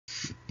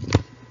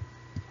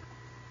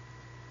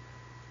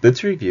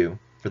Let's review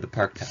for the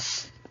PARCC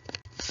test.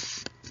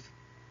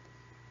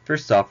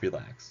 First off,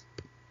 relax.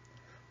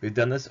 We've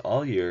done this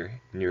all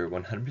year and you're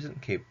 100%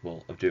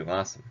 capable of doing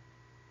awesome.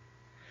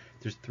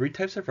 There's 3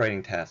 types of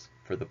writing tasks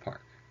for the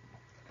PARCC.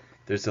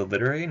 There's the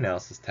literary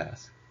analysis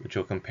task, which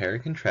will compare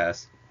and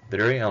contrast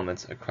literary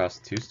elements across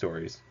 2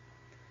 stories.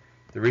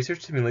 The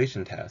research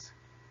simulation task,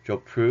 which will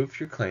prove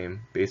your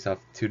claim based off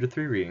 2 to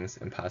 3 readings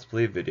and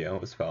possibly a video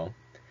as well.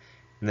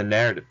 And the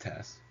narrative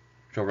task,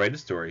 which will write a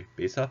story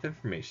based off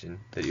information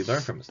that you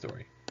learn from a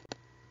story.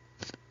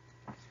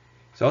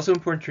 It's also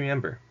important to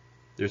remember,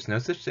 there's no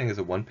such thing as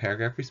a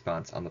 1-paragraph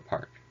response on the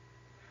PARCC.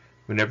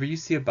 Whenever you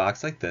see a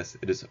box like this,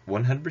 it is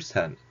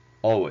 100%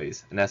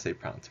 always an essay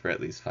prompt for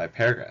at least 5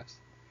 paragraphs.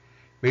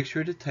 Make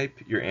sure to type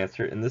your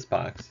answer in this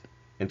box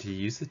and to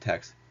use the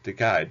text to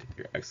guide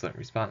your excellent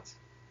response.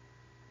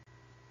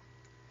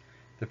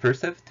 The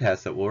first type of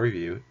task that we'll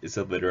review is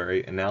the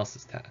literary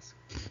analysis task.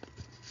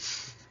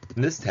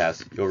 In this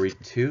task, you'll read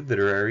 2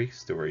 literary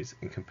stories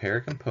and compare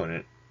a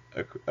component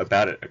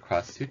about it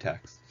across 2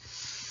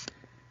 texts.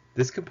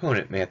 This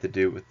component may have to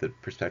do with the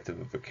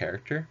perspective of a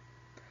character,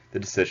 the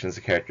decisions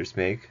the characters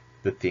make,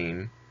 the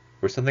theme,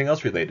 or something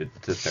else related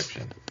to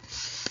fiction.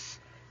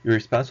 Your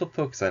response will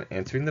focus on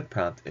answering the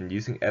prompt and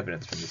using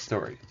evidence from the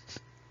story.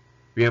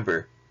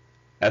 Remember,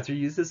 after you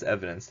use this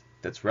evidence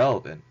that's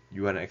relevant,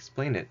 you want to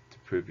explain it to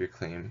prove your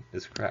claim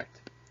is correct.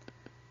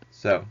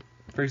 So,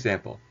 for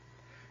example,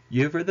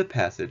 you have read the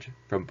passage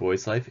from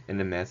Boy's Life and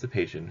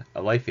Emancipation,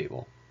 a Life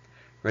Fable.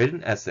 Write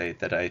an essay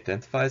that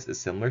identifies a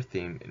similar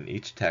theme in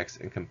each text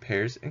and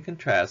compares and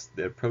contrasts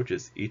the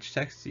approaches each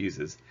text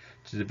uses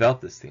to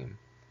develop this theme.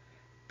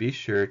 Be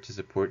sure to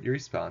support your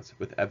response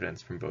with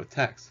evidence from both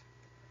texts.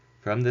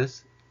 From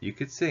this, you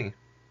could see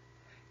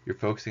you're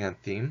focusing on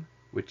theme,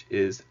 which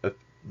is a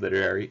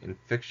literary and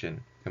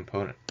fiction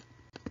component.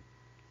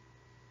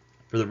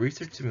 For the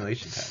research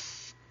simulation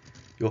test,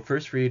 you'll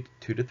first read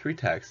 2 to 3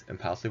 texts and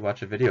possibly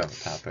watch a video on the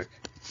topic.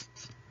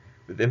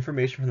 With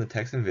information from the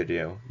text and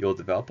video, you'll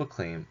develop a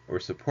claim or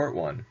support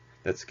one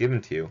that's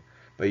given to you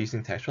by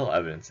using textual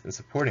evidence and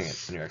supporting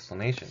it in your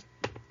explanation.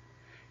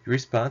 Your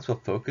response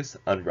will focus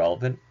on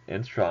relevant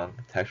and strong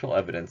textual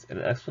evidence and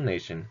an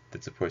explanation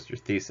that supports your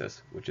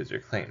thesis, which is your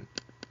claim.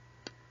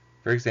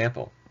 For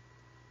example,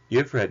 you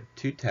have read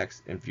 2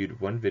 texts and viewed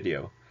 1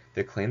 video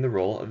that claim the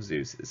role of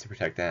Zeus is to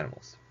protect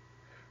animals.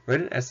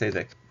 Write an essay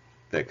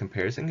that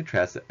compares and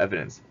contrasts the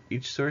evidence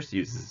each source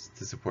uses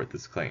to support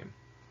this claim.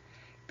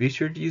 Be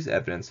sure to use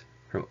evidence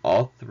from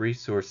all 3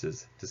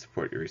 sources to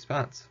support your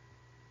response.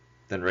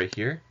 Then right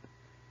here,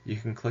 you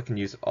can click and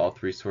use all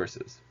 3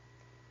 sources.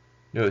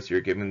 Notice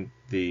you're given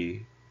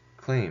the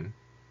claim,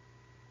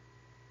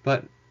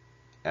 but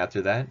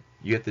after that,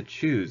 you have to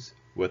choose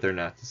whether or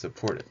not to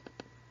support it.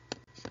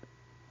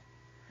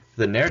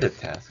 For the narrative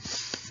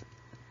task,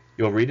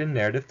 you'll read a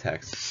narrative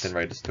text, then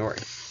write a story.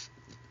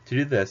 To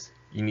do this,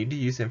 you need to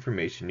use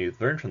information you've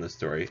learned from the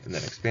story and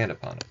then expand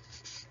upon it.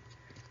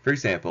 For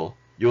example,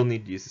 you'll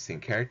need to use the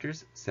same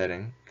characters,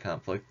 setting,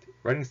 conflict,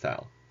 writing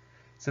style.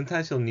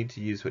 Sometimes you'll need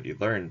to use what you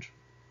learned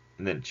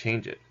and then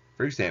change it.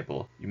 For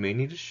example, you may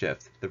need to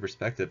shift the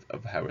perspective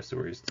of how a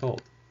story is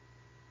told.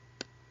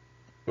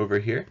 Over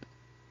here,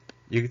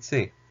 you can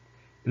see,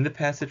 in the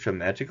passage from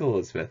Magical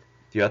Elizabeth,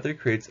 the author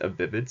creates a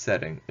vivid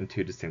setting and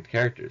 2 distinct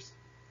characters,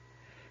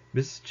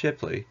 Mrs.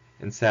 Chipley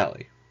and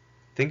Sally.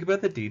 Think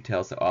about the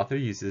details the author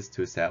uses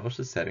to establish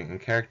the setting and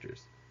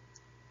characters.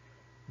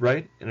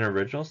 Write an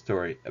original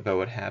story about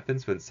what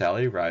happens when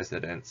Sally arrives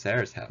at Aunt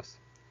Sarah's house.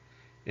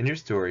 In your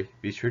story,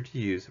 be sure to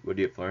use what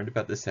you have learned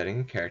about the setting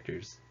and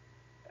characters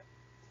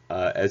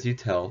as you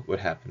tell what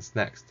happens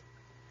next.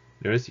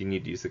 Notice you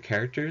need to use the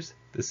characters,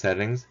 the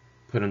settings,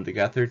 put them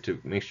together to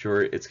make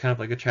sure it's kind of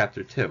like a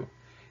chapter 2.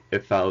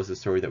 It follows the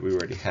story that we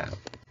already have.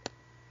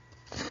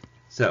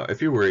 So,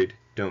 if you're worried,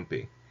 don't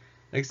be.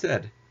 Like I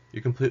said,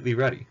 you're completely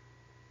ready.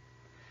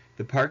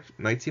 The PARCC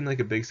might seem like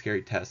a big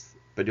scary test,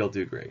 but you'll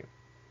do great.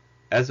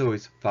 As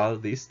always, follow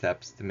these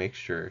steps to make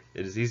sure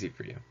it is easy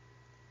for you.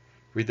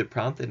 Read the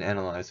prompt and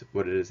analyze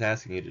what it is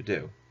asking you to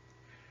do.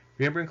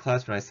 Remember in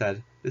class when I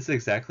said, this is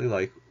exactly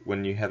like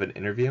when you have an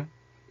interview?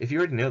 If you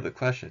already know the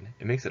question,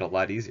 it makes it a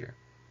lot easier.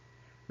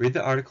 Read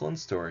the article and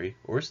story,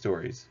 or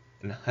stories,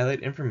 and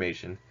highlight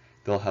information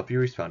that will help you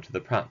respond to the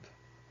prompt.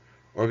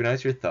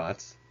 Organize your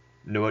thoughts,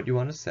 know what you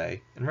want to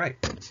say, and write.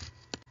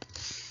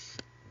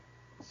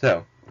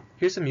 So,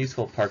 here's some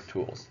useful PARCC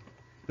tools.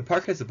 The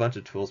PARCC has a bunch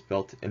of tools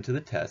built into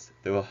the test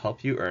that will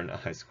help you earn a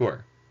high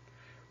score.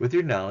 With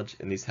your knowledge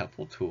and these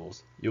helpful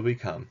tools, you'll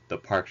become the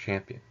PARCC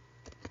champion.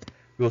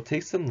 We will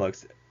take some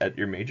looks at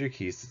your major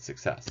keys to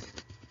success.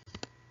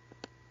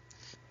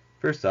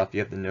 First off, you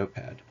have the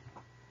notepad.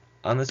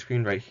 On the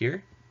screen right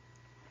here,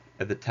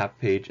 at the top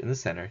page in the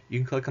center, you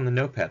can click on the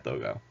notepad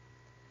logo.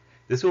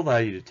 This will allow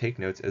you to take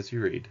notes as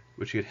you read,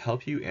 which could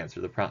help you answer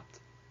the prompt.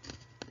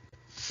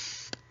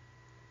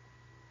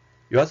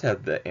 You also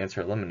have the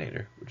answer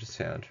eliminator, which is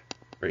found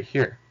right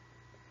here.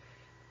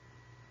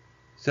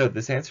 So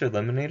this answer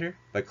eliminator,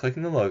 by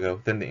clicking the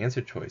logo, then the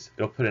answer choice,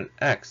 it'll put an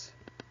X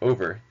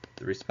over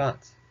the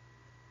response.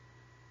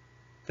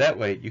 That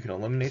way you can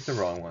eliminate the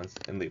wrong ones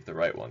and leave the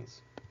right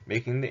ones,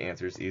 making the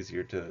answers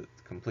easier to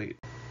complete.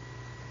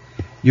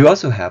 You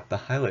also have the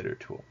highlighter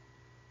tool.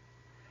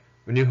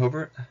 When you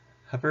hover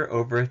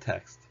over a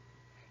text,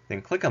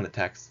 then click on the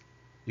text,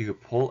 you can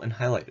pull and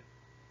highlight it.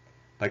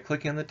 By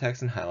clicking on the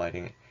text and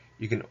highlighting it,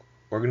 you can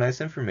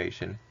organize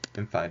information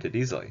and find it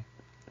easily.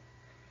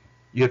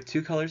 You have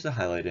two colors to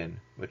highlight in,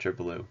 which are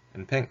blue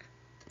and pink.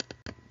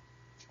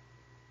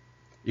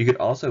 You could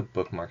also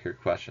bookmark your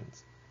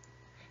questions.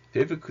 If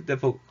you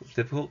have a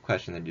difficult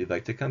question that you'd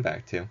like to come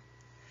back to,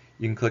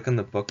 you can click on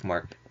the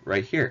bookmark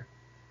right here.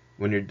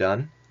 When you're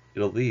done,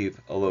 it'll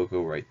leave a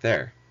logo right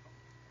there.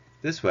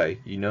 This way,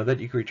 you know that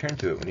you can return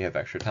to it when you have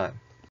extra time.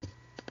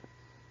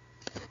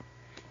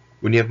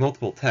 When you have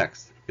multiple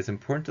texts, it's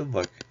important to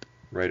look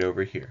right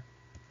over here.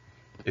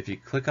 If you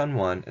click on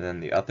one and then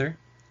the other,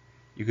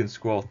 you can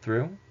scroll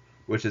through,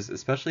 which is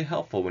especially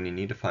helpful when you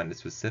need to find a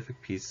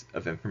specific piece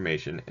of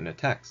information in a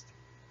text.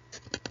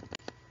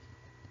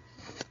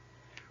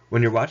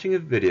 When you're watching a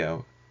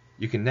video,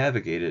 you can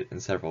navigate it in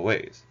several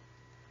ways.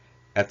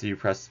 After you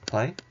press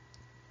play,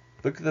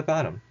 look at the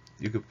bottom.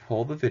 You could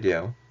pull the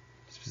video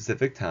to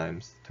specific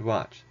times to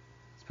watch.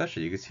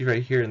 Especially, you can see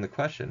right here in the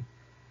question,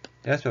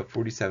 it has about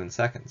 47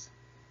 seconds.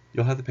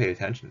 You'll have to pay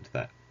attention to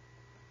that.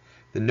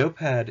 The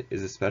notepad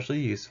is especially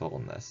useful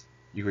in this.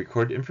 You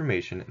record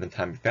information and the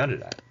time you found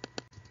it at.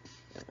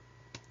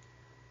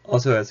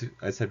 Also, as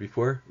I said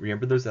before,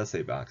 remember those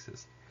essay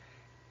boxes.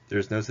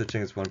 There's no such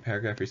thing as one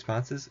paragraph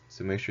responses,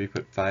 so make sure you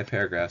put 5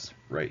 paragraphs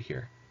right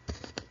here.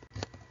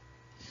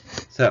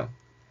 So,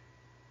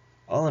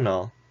 all in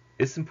all,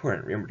 it's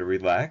important. Remember to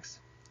relax.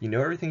 You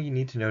know everything you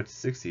need to know to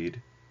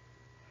succeed.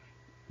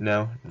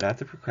 No, not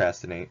to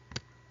procrastinate.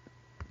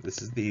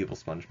 This is the evil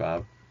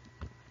SpongeBob.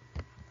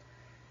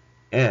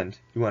 And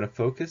you want to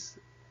focus.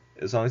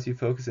 As long as you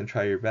focus and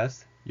try your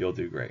best, you'll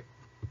do great.